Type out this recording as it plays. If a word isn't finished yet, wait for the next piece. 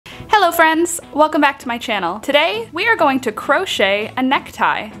Hello friends, welcome back to my channel. Today we are going to crochet a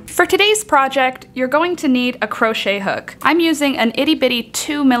necktie. For today's project, you're going to need a crochet hook. I'm using an itty bitty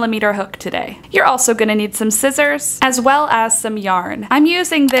 2mm hook today. You're also going to need some scissors as well as some yarn. I'm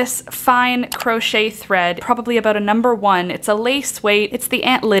using this fine crochet thread, probably about a number 1. It's a lace weight. It's the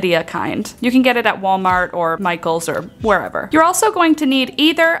Aunt Lydia kind. You can get it at Walmart or Michael's or wherever. You're also going to need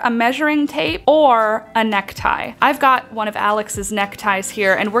either a measuring tape or a necktie. I've got one of Alex's neckties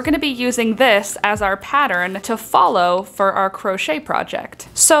here, and we're going to be using this as our pattern to follow for our crochet project.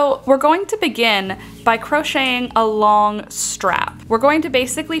 So we're going to begin by crocheting a long strap. We're going to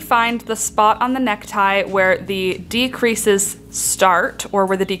basically find the spot on the necktie where the decreases start or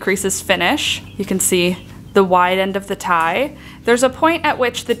where the decreases finish. You can see the wide end of the tie. There's a point at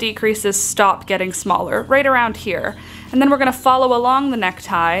which the decreases stop getting smaller, right around here. And then we're going to follow along the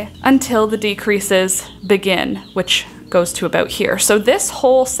necktie until the decreases begin, which goes to about here. So this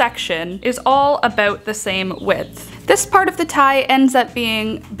whole section is all about the same width. This part of the tie ends up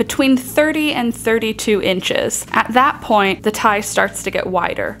being between 30 and 32 inches. At that point, the tie starts to get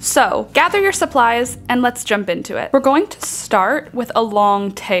wider. So gather your supplies and let's jump into it. We're going to start with a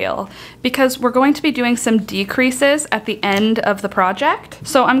long tail because we're going to be doing some decreases at the end of the project.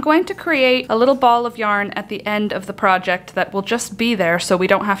 So I'm going to create a little ball of yarn at the end of the project that will just be there so we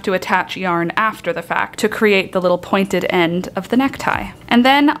don't have to attach yarn after the fact to create the little pointed end of the necktie. And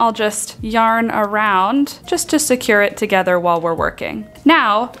then I'll just yarn around just to secure it together while we're working.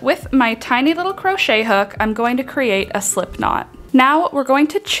 Now, with my tiny little crochet hook, I'm going to create a slip knot. Now we're going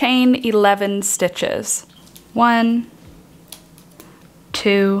to chain 11 stitches. 1,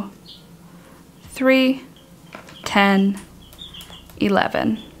 2, 3, 10,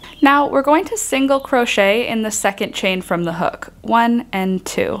 11. Now we're going to single crochet in the second chain from the hook. 1 and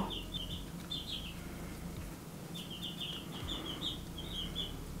 2.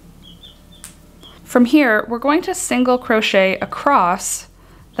 From here, we're going to single crochet across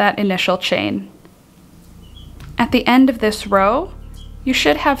that initial chain. At the end of this row, you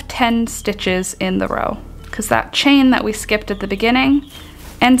should have 10 stitches in the row, because that chain that we skipped at the beginning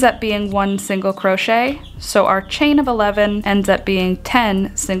ends up being 1 single crochet, so our chain of 11 ends up being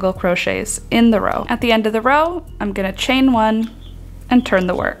 10 single crochets in the row. At the end of the row, I'm going to chain 1 and turn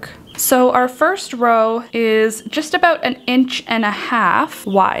the work. So our first row is just about 1.5 inches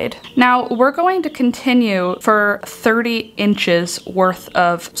wide. Now we're going to continue for 30 inches worth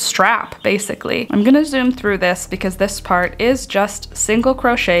of strap, basically. I'm gonna zoom through this because this part is just single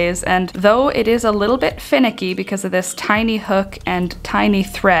crochets, and though it is a little bit finicky because of this tiny hook and tiny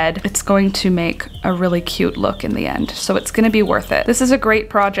thread, it's going to make a really cute look in the end. So it's gonna be worth it. This is a great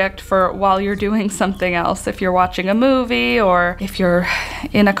project for while you're doing something else, if you're watching a movie or if you're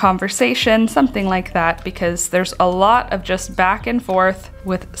in a conversation, something like that, because there's a lot of just back and forth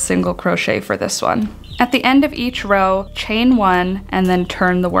with single crochet for this one. At the end of each row, chain 1 and then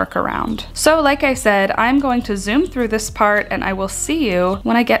turn the work around. So like I said, I'm going to zoom through this part and I will see you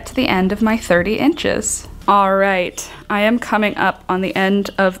when I get to the end of my 30 inches. All right, I am coming up on the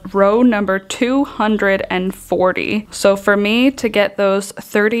end of row number 240. So for me to get those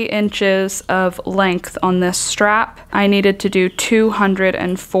 30 inches of length on this strap, I needed to do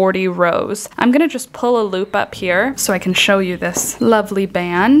 240 rows. I'm gonna just pull a loop up here so I can show you this lovely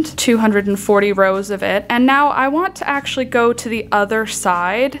band, 240 rows of it. And now I want to actually go to the other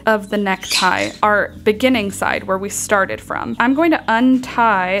side of the necktie, our beginning side where we started from. I'm going to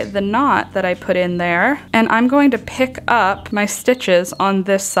untie the knot that I put in there, and I'm going to pick up my stitches on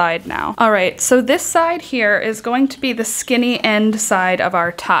this side now. All right, so this side here is going to be the skinny end side of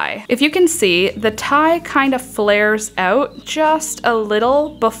our tie. If you can see, the tie kind of flares out just a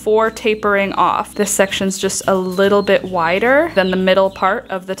little before tapering off. This section's just a little bit wider than the middle part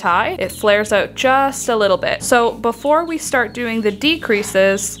of the tie. It flares out just a little bit. So before we start doing the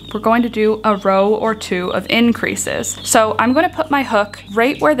decreases, we're going to do a row or 2 of increases. So I'm going to put my hook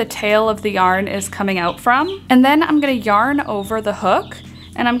right where the tail of the yarn is coming out from, and then I'm going to yarn over the hook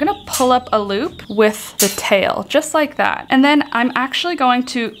and I'm going to pull up a loop with the tail, just like that. And then I'm actually going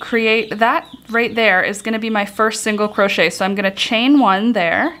to create that right there is going to be my first single crochet. So I'm going to chain 1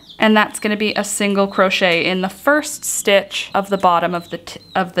 there, and that's going to be a single crochet in the first stitch of the bottom of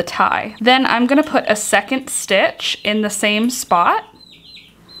the tie. Then I'm going to put a second stitch in the same spot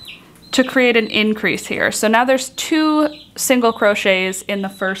to create an increase here. So now there's 2 single crochets in the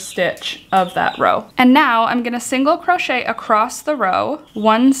first stitch of that row. And now I'm gonna single crochet across the row,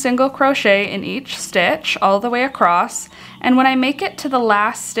 1 single crochet in each stitch all the way across. And when I make it to the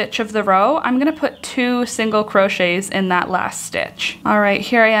last stitch of the row, I'm gonna put 2 single crochets in that last stitch. All right,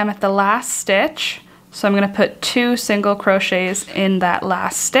 here I am at the last stitch. So I'm gonna put 2 single crochets in that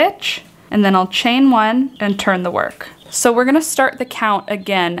last stitch, and then I'll chain 1 and turn the work. So we're gonna start the count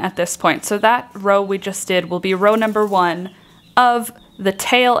again at this point. So that row we just did will be row number 1 of the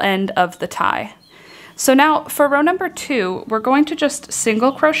tail end of the tie. So now for row number 2, we're going to just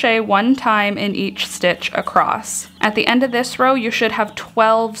single crochet 1 time in each stitch across. At the end of this row, you should have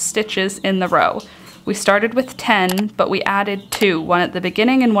 12 stitches in the row. We started with 10, but we added 2, one at the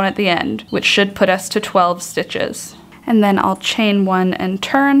beginning and one at the end, which should put us to 12 stitches. And then I'll chain 1 and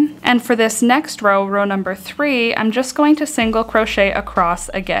turn. And for this next row, row number 3, I'm just going to single crochet across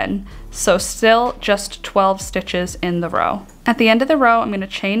again. So still just 12 stitches in the row. At the end of the row, I'm going to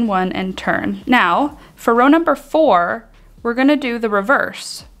chain 1 and turn. Now, for row number 4, we're going to do the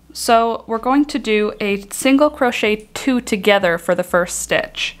reverse. So we're going to do a single crochet 2 together for the first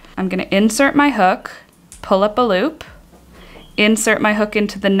stitch. I'm going to insert my hook, pull up a loop, insert my hook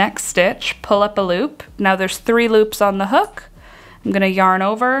into the next stitch, pull up a loop. Now there's 3 loops on the hook. I'm going to yarn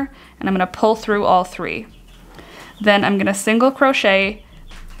over and I'm going to pull through all 3. Then I'm going to single crochet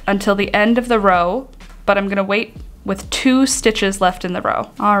until the end of the row, but I'm going to wait with 2 stitches left in the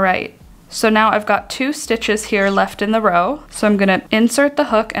row. All right, so now I've got 2 stitches here left in the row. So I'm going to insert the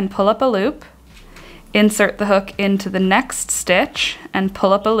hook and pull up a loop, insert the hook into the next stitch and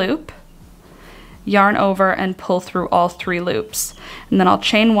pull up a loop, yarn over and pull through all 3 loops. And then I'll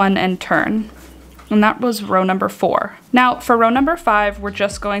chain 1 and turn. And that was row number 4. Now for row number 5, we're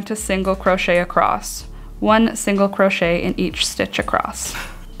just going to single crochet across. 1 single crochet in each stitch across.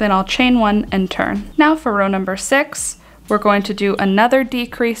 Then I'll chain 1 and turn. Now for row number 6, we're going to do another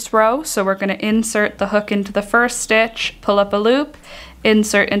decreased row. So we're going to insert the hook into the first stitch, pull up a loop,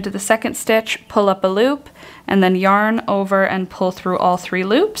 insert into the second stitch, pull up a loop, and then yarn over and pull through all 3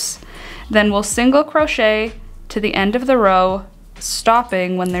 loops. Then we'll single crochet to the end of the row,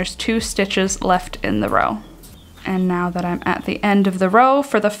 stopping when there's 2 stitches left in the row. And now that I'm at the end of the row,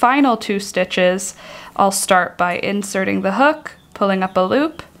 for the final 2 stitches, I'll start by inserting the hook, pulling up a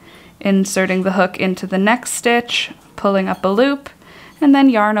loop, inserting the hook into the next stitch, pulling up a loop, and then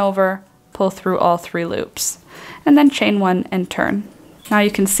yarn over, pull through all 3 loops, and then chain 1 and turn. Now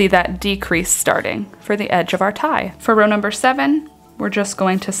you can see that decrease starting for the edge of our tie. For row number 7, we're just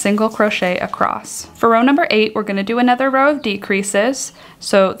going to single crochet across. For row number 8, we're going to do another row of decreases.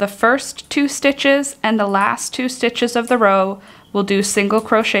 So the first 2 stitches and the last 2 stitches of the row, we'll do single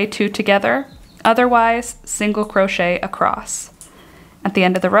crochet 2 together. Otherwise, single crochet across. At the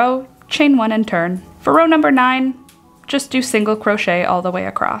end of the row, chain 1 and turn. For row number 9, just do single crochet all the way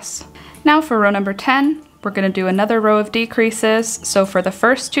across. Now for row number 10, we're going to do another row of decreases. So for the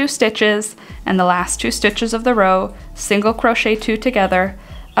first 2 stitches and the last 2 stitches of the row, single crochet 2 together.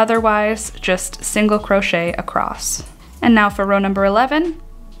 Otherwise, just single crochet across. And now for row number 11,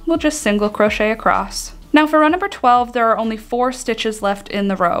 we'll just single crochet across. Now for row number 12, there are only 4 stitches left in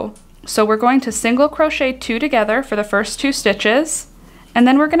the row. So we're going to single crochet 2 together for the first 2 stitches, and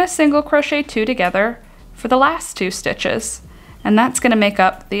then we're going to single crochet 2 together for the last 2 stitches. And that's going to make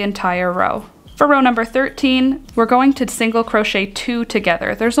up the entire row. For row number 13, we're going to single crochet 2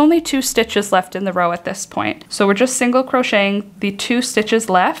 together. There's only 2 stitches left in the row at this point. So we're just single crocheting the 2 stitches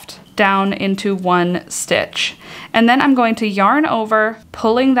left down into 1 stitch. And then I'm going to yarn over,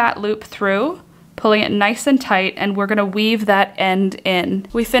 pulling that loop through, pulling it nice and tight, and we're gonna weave that end in.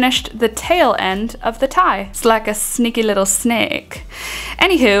 We finished the tail end of the tie. It's like a sneaky little snake.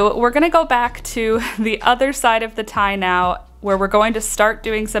 Anywho, we're gonna go back to the other side of the tie now, where we're going to start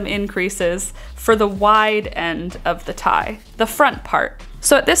doing some increases for the wide end of the tie, the front part.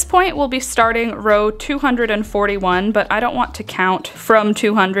 So at this point, we'll be starting row 241, but I don't want to count from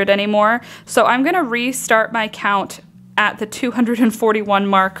 200 anymore. So I'm gonna restart my count at the 241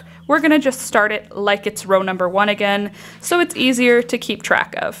 mark. We're gonna just start it like it's row number 1 again, so it's easier to keep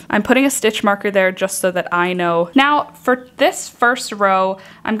track of. I'm putting a stitch marker there just so that I know. Now for this first row,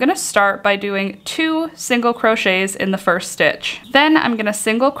 I'm gonna start by doing 2 single crochets in the first stitch. Then I'm gonna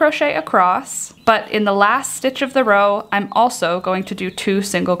single crochet across, but in the last stitch of the row, I'm also going to do 2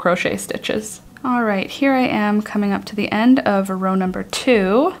 single crochet stitches. All right, here I am coming up to the end of row number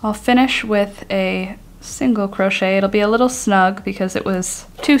 2. I'll finish with a single crochet. It'll be a little snug because it was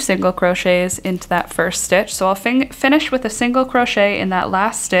 2 single crochets into that first stitch. So I'll finish with a single crochet in that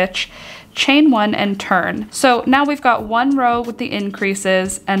last stitch, chain 1 and turn. So now we've got 1 row with the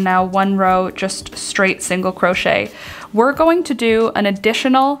increases and now 1 row just straight single crochet. We're going to do an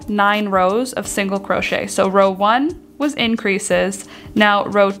additional 9 rows of single crochet. So row 1 was increases. Now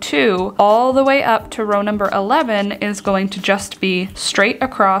row 2 all the way up to row number 11 is going to just be straight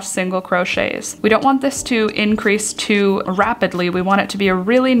across single crochets. We don't want this to increase too rapidly. We want it to be a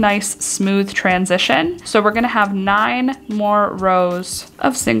really nice smooth transition. So we're gonna have 9 more rows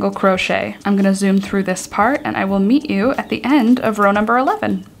of single crochet. I'm gonna zoom through this part and I will meet you at the end of row number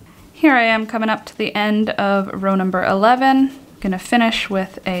 11. Here I am coming up to the end of row number 11. Gonna finish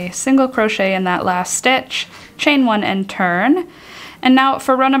with a single crochet in that last stitch, chain 1 and turn. And now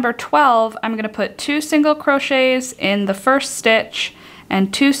for row number 12, I'm gonna put 2 single crochets in the first stitch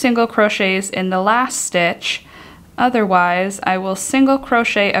and 2 single crochets in the last stitch. Otherwise, I will single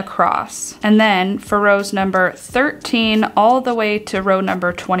crochet across. And then for rows number 13 all the way to row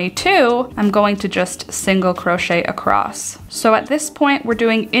number 22, I'm going to just single crochet across. So at this point, we're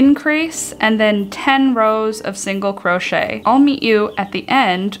doing increase and then 10 rows of single crochet. I'll meet you at the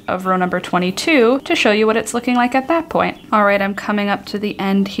end of row number 22 to show you what it's looking like at that point. All right, I'm coming up to the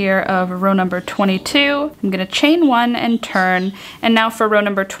end here of row number 22. I'm gonna chain 1 and turn. And now for row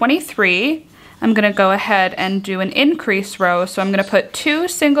number 23, I'm gonna go ahead and do an increase row. So I'm gonna put 2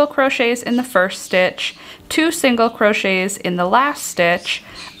 single crochets in the first stitch, 2 single crochets in the last stitch.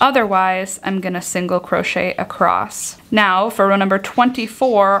 Otherwise, I'm gonna single crochet across. Now for row number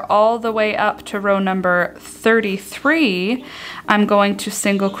 24, all the way up to row number 33, I'm going to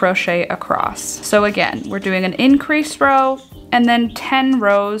single crochet across. So again, we're doing an increase row and then 10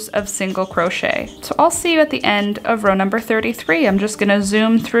 rows of single crochet. So I'll see you at the end of row number 33. I'm just gonna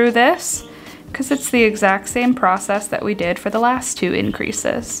zoom through this because it's the exact same process that we did for the last 2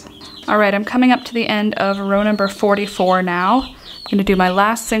 increases. All right, I'm coming up to the end of row number 44 now. I'm gonna do my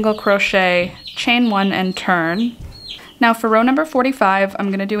last single crochet, chain 1 and turn. Now for row number 45,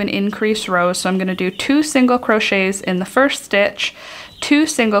 I'm gonna do an increase row. So I'm gonna do 2 single crochets in the first stitch, 2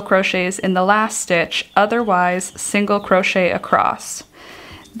 single crochets in the last stitch, otherwise single crochet across.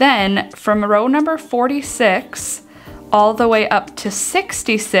 Then from row number 46, all the way up to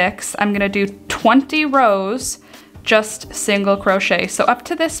 66, I'm gonna do 20 rows, just single crochet. So up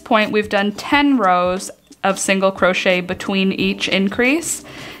to this point, we've done 10 rows of single crochet between each increase.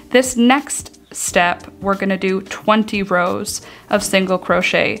 This next step, we're gonna do 20 rows of single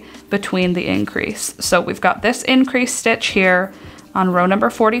crochet between the increase. So we've got this increase stitch here on row number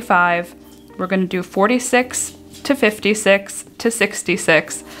 45. We're gonna do 46 to 56 to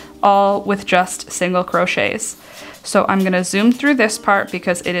 66, all with just single crochets. So I'm gonna zoom through this part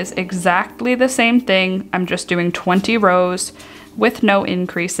because it is exactly the same thing. I'm just doing 20 rows with no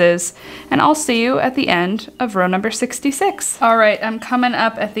increases, and I'll see you at the end of row number 66. All right, I'm coming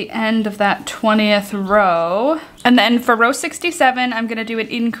up at the end of that 20th row. And then for row 67, I'm gonna do an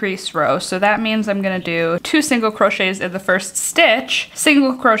increase row. So that means I'm gonna do 2 single crochets in the first stitch,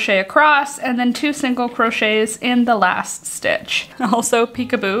 single crochet across, and then 2 single crochets in the last stitch. Also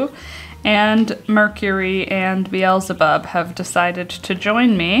peekaboo and Mercury and Beelzebub have decided to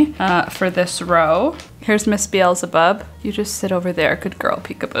join me for this row. Here's Miss Beelzebub. You just sit over there. Good girl,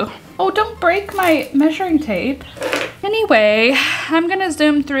 peekaboo. Oh, don't break my measuring tape. Anyway, I'm gonna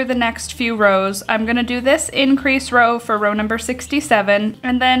zoom through the next few rows. I'm gonna do this increase row for row number 67,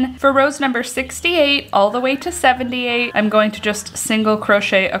 and then for rows number 68 all the way to 78, I'm going to just single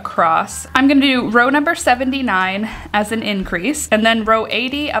crochet across. I'm gonna do row number 79 as an increase, and then row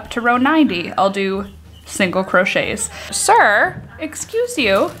 80 up to row 90, I'll do single crochets. Sir, excuse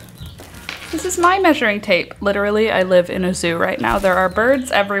you. This is my measuring tape. Literally, I live in a zoo right now. There are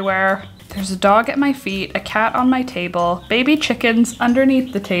birds everywhere. There's a dog at my feet, a cat on my table, baby chickens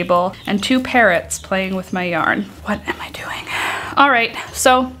underneath the table, and 2 parrots playing with my yarn. What am I doing? All right,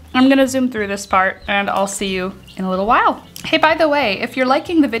 so I'm gonna zoom through this part and I'll see you in a little while. Hey, by the way, if you're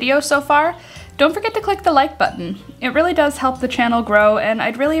liking the video so far, don't forget to click the like button. It really does help the channel grow, and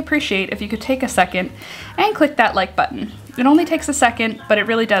I'd really appreciate if you could take a second and click that like button. It only takes a second, but it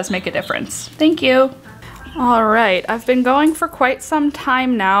really does make a difference. Thank you. All right, I've been going for quite some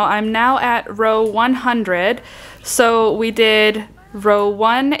time now. I'm now at row 100. So we did row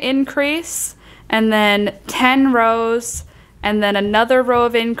 1 increase, and then 10 rows, and then another row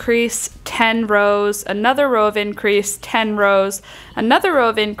of increase, 10 rows, another row of increase, 10 rows, another row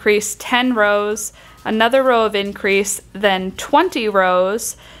of increase, 10 rows, another row of increase, then 20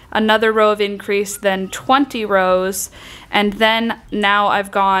 rows, another row of increase, then 20 rows, and then now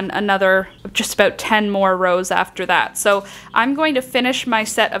I've gone another just about 10 more rows after that. So I'm going to finish my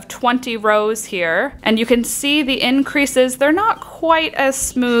set of 20 rows here, and you can see the increases, they're not quite as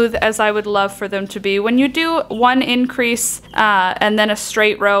smooth as I would love for them to be. When you do one increase and then a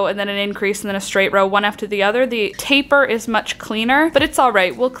straight row and then an increase and then a straight row, one after the other, the taper is much cleaner, but it's all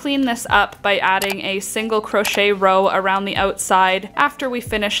right. We'll clean this up by adding a single crochet row around the outside after we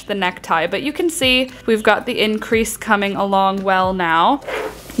finish the necktie. But you can see we've got the increase coming along well now.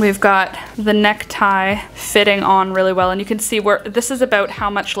 We've got the necktie fitting on really well, and you can see this is about how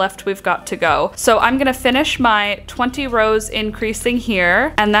much left we've got to go. So I'm gonna finish my 20 rows increasing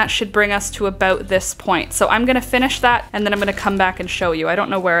here, and that should bring us to about this point. So I'm gonna finish that, and then I'm gonna come back and show you. I don't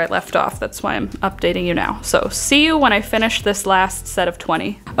know where I left off, that's why I'm updating you now. So see you when I finish this last set of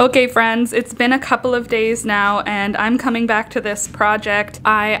 20. Okay friends, it's been a couple of days now, and I'm coming back to this project.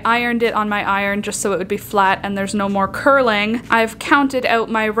 I ironed it on my iron just so it would be flat and there's no more curling. I've counted out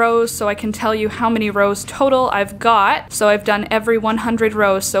my rows so I can tell you how many rows total I've got. So I've done every 100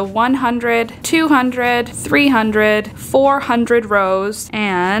 rows. So 100, 200, 300, 400 rows,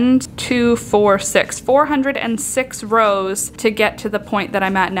 and 2, 4, 6. 406 rows to get to the point that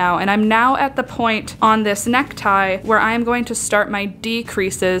I'm at now. And I'm now at the point on this necktie where I'm going to start my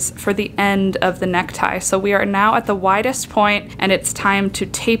decreases for the end of the necktie. So we are now at the widest point, and it's time to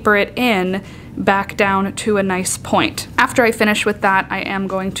taper it in back down to a nice point. After I finish with that, I am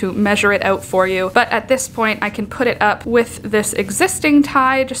going to measure it out for you, but at this point I can put it up with this existing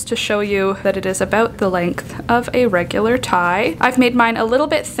tie just to show you that it is about the length of a regular tie. I've made mine a little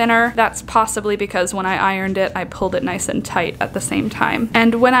bit thinner. That's possibly because when I ironed it, I pulled it nice and tight at the same time.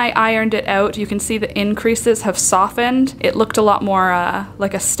 And when I ironed it out, you can see the increases have softened. It looked a lot more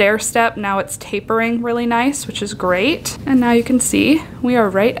like a stair step. Now it's tapering really nice, which is great. And now you can see we are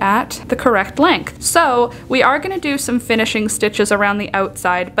right at the correct length. So we are going to do some finishing stitches around the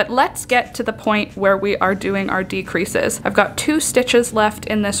outside, but let's get to the point where we are doing our decreases. I've got 2 stitches left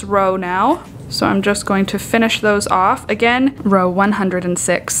in this row now, so I'm just going to finish those off. Again, row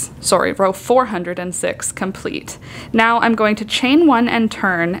 406 complete. Now I'm going to chain 1 and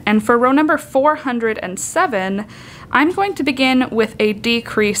turn, and for row number 407, I'm going to begin with a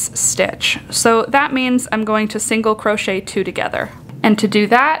decrease stitch. So that means I'm going to single crochet 2 together. And to do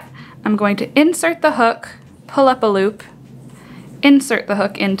that, I'm going to insert the hook, pull up a loop, insert the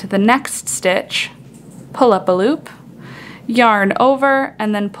hook into the next stitch, pull up a loop, yarn over,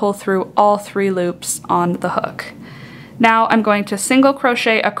 and then pull through all 3 loops on the hook. Now I'm going to single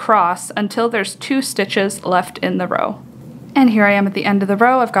crochet across until there's 2 stitches left in the row. And here I am at the end of the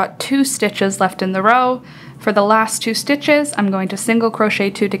row. I've got 2 stitches left in the row. For the last 2 stitches, I'm going to single crochet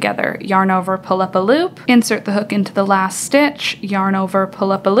 2 together, yarn over, pull up a loop, insert the hook into the last stitch, yarn over,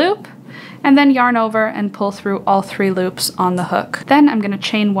 pull up a loop, and then yarn over and pull through all 3 loops on the hook. Then I'm going to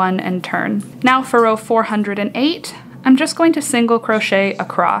chain 1 and turn. Now for row 408, I'm just going to single crochet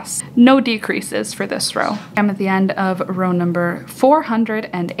across. No decreases for this row. I'm at the end of row number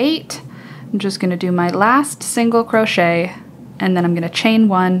 408. I'm just going to do my last single crochet, and then I'm going to chain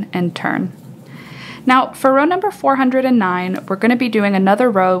 1 and turn. Now for row number 409, we're going to be doing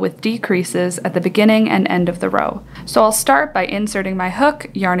another row with decreases at the beginning and end of the row. So I'll start by inserting my hook,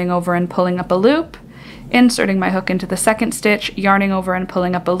 yarning over and pulling up a loop, inserting my hook into the second stitch, yarning over and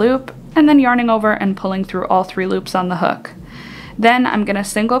pulling up a loop, and then yarning over and pulling through all 3 loops on the hook. Then I'm going to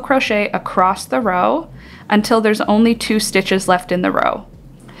single crochet across the row until there's only 2 stitches left in the row.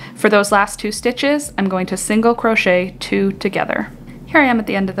 For those last 2 stitches, I'm going to single crochet 2 together. Here I am at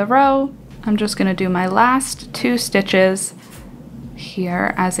the end of the row. I'm just going to do my last 2 stitches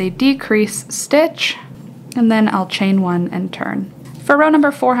here as a decrease stitch, and then I'll chain 1 and turn. For row number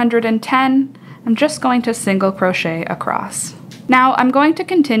 410, I'm just going to single crochet across. Now I'm going to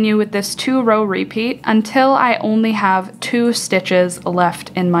continue with this 2-row repeat until I only have 2 stitches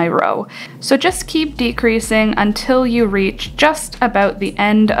left in my row. So just keep decreasing until you reach just about the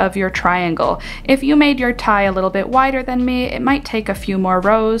end of your triangle. If you made your tie a little bit wider than me, it might take a few more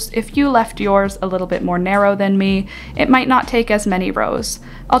rows. If you left yours a little bit more narrow than me, it might not take as many rows.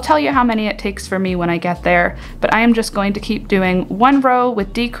 I'll tell you how many it takes for me when I get there, but I am just going to keep doing 1 row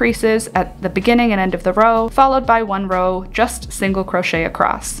with decreases at the beginning and end of the row, followed by 1 row just single crochet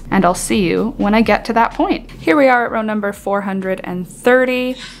across. And I'll see you when I get to that point. Here we are at row number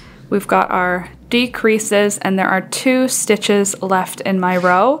 430. We've got our decreases and there are 2 stitches left in my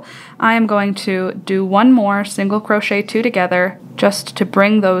row. I am going to do 1 more single crochet 2 together, just to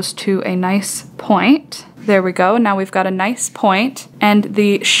bring those to a nice point. There we go. Now we've got a nice point, and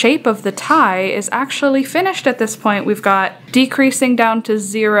the shape of the tie is actually finished at this point. We've got decreasing down to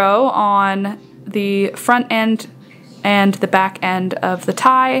 0 on the front end and the back end of the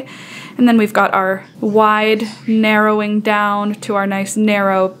tie. And then we've got our wide narrowing down to our nice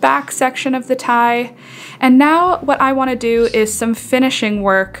narrow back section of the tie. And now what I want to do is some finishing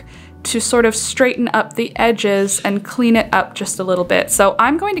work to sort of straighten up the edges and clean it up just a little bit. So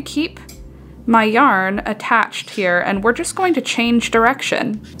I'm going to keep my yarn attached here, and we're just going to change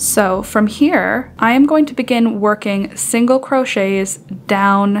direction. So from here, I am going to begin working single crochets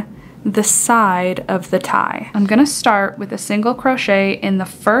down the side of the tie. I'm gonna start with a single crochet in the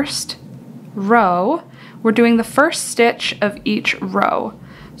first row. We're doing the first stitch of each row.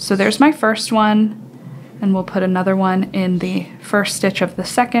 So there's my first one, and we'll put another one in the first stitch of the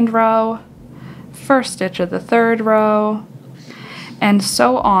second row, first stitch of the third row, and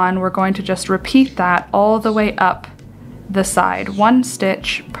so on. We're going to just repeat that all the way up the side, 1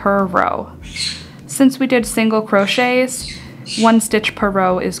 stitch per row. Since we did single crochets, 1 stitch per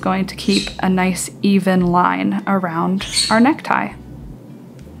row is going to keep a nice even line around our necktie.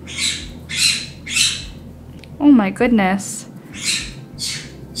 Oh my goodness.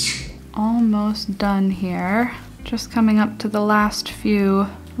 Almost done here. Just coming up to the last few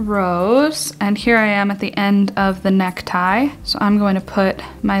rows, and here I am at the end of the necktie. So I'm going to put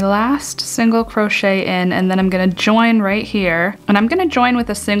my last single crochet in, and then I'm going to join right here, and I'm going to join with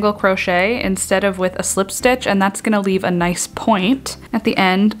a single crochet instead of with a slip stitch, and that's going to leave a nice point at the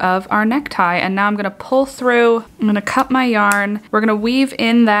end of our necktie. And now I'm going to pull through, I'm going to cut my yarn, we're going to weave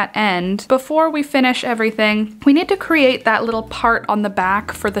in that end. Before we finish everything, we need to create that little part on the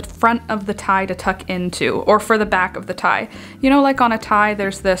back for the front of the tie to tuck into, or for the back of the tie. You know, like on a tie,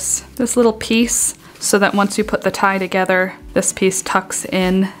 there's this little piece, so that once you put the tie together, this piece tucks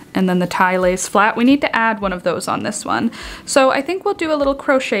in and then the tie lays flat. We need to add one of those on this one. So I think we'll do a little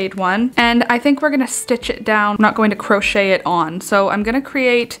crocheted one, and I think we're gonna stitch it down. I'm not going to crochet it on. So I'm gonna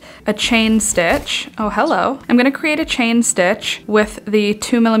create a chain stitch. Oh, hello. I'm gonna create a chain stitch with the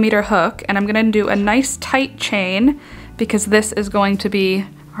 2mm hook, and I'm gonna do a nice tight chain because this is going to be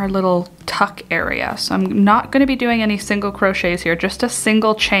our little tuck area. So I'm not going to be doing any single crochets here, just a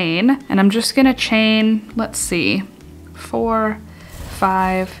single chain. And I'm just going to chain, let's see, 4,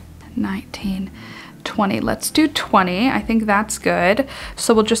 5, 19, 20. Let's do 20. I think that's good.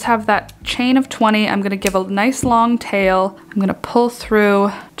 So we'll just have that chain of 20. I'm going to give a nice long tail. I'm going to pull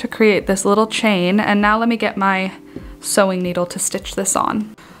through to create this little chain. And now let me get my sewing needle to stitch this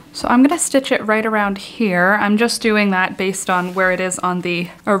on. So I'm gonna stitch it right around here. I'm just doing that based on where it is on the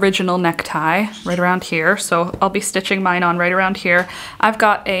original necktie, right around here. So I'll be stitching mine on right around here. I've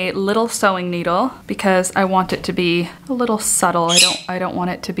got a little sewing needle because I want it to be a little subtle. I don't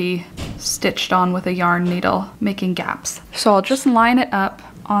want it to be stitched on with a yarn needle, making gaps. So I'll just line it up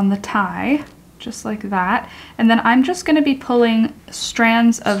on the tie, just like that. And then I'm just gonna be pulling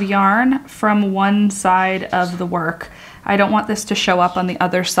strands of yarn from one side of the work. I don't want this to show up on the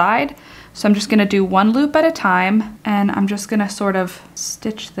other side, so I'm just gonna do 1 loop at a time, and I'm just gonna sort of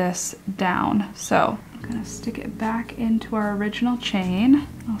stitch this down. So I'm gonna stick it back into our original chain.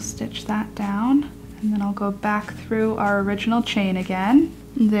 I'll stitch that down, and then I'll go back through our original chain again.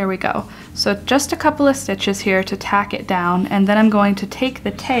 There we go. So just a couple of stitches here to tack it down, and then I'm going to take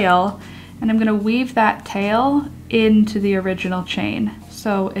the tail, and I'm gonna weave that tail into the original chain.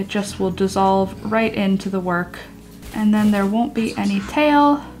 So it just will dissolve right into the work. And then there won't be any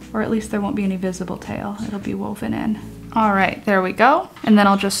tail, or at least there won't be any visible tail. It'll be woven in. All right, there we go. And then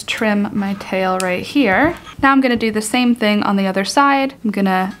I'll just trim my tail right here. Now I'm gonna do the same thing on the other side. I'm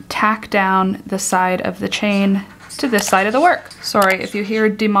gonna tack down the side of the chain to this side of the work. Sorry if you hear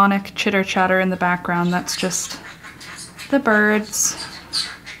demonic chitter chatter in the background, that's just the birds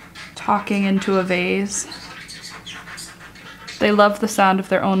talking into a vase. They love the sound of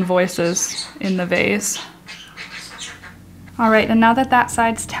their own voices in the vase. All right, and now that that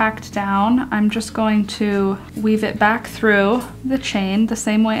side's tacked down, I'm just going to weave it back through the chain the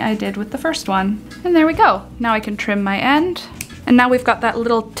same way I did with the first one. And there we go. Now I can trim my end. And now we've got that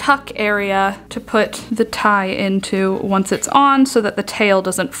little tuck area to put the tie into once it's on so that the tail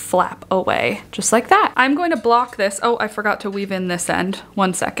doesn't flap away, just like that. I'm going to block this. Oh, I forgot to weave in this end.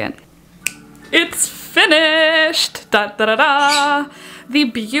 1 second. It's finished! Da da da da! The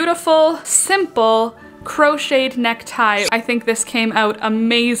beautiful, simple crocheted necktie. I think this came out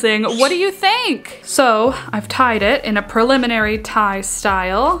amazing. What do you think? So I've tied it in a preliminary tie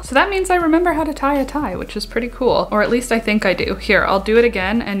style. So that means I remember how to tie a tie, which is pretty cool. Or at least I think I do. Here, I'll do it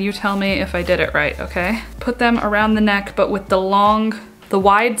again and you tell me if I did it right, okay? Put them around the neck, but with the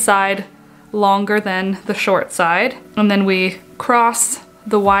wide side longer than the short side. And then we cross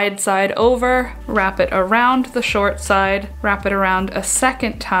the wide side over, wrap it around the short side, wrap it around a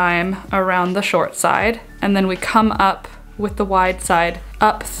second time around the short side, and then we come up with the wide side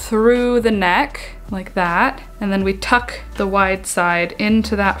up through the neck like that, and then we tuck the wide side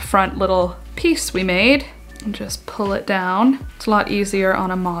into that front little piece we made and just pull it down. It's a lot easier on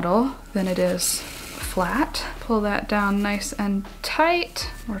a model than it is flat. Pull that down nice and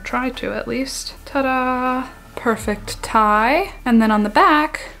tight, or try to at least. Ta-da! Perfect tie. And then on the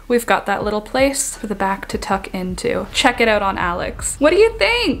back, we've got that little place for the back to tuck into. Check it out on Alex. What do you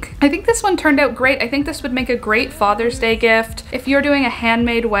think? I think this one turned out great. I think this would make a great Father's Day gift. If you're doing a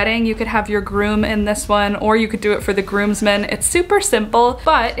handmade wedding, you could have your groom in this one, or you could do it for the groomsmen. It's super simple,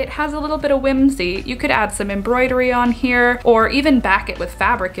 but it has a little bit of whimsy. You could add some embroidery on here, or even back it with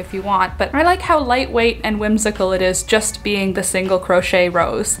fabric if you want, but I like how lightweight and whimsical it is just being the single crochet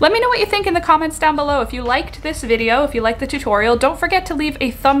rows. Let me know what you think in the comments down below. If you liked this video, if you liked the tutorial, don't forget to leave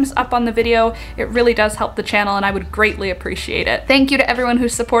a thumbs up on the video. It really does help the channel and I would greatly appreciate it. Thank you to everyone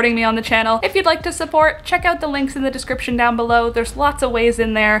who's supporting me on the channel. If you'd like to support, check out the links in the description down below. There's lots of ways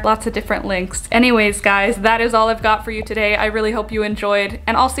in there, lots of different links. Anyways, guys, that is all I've got for you today. I really hope you enjoyed,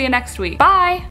 and I'll see you next week. Bye!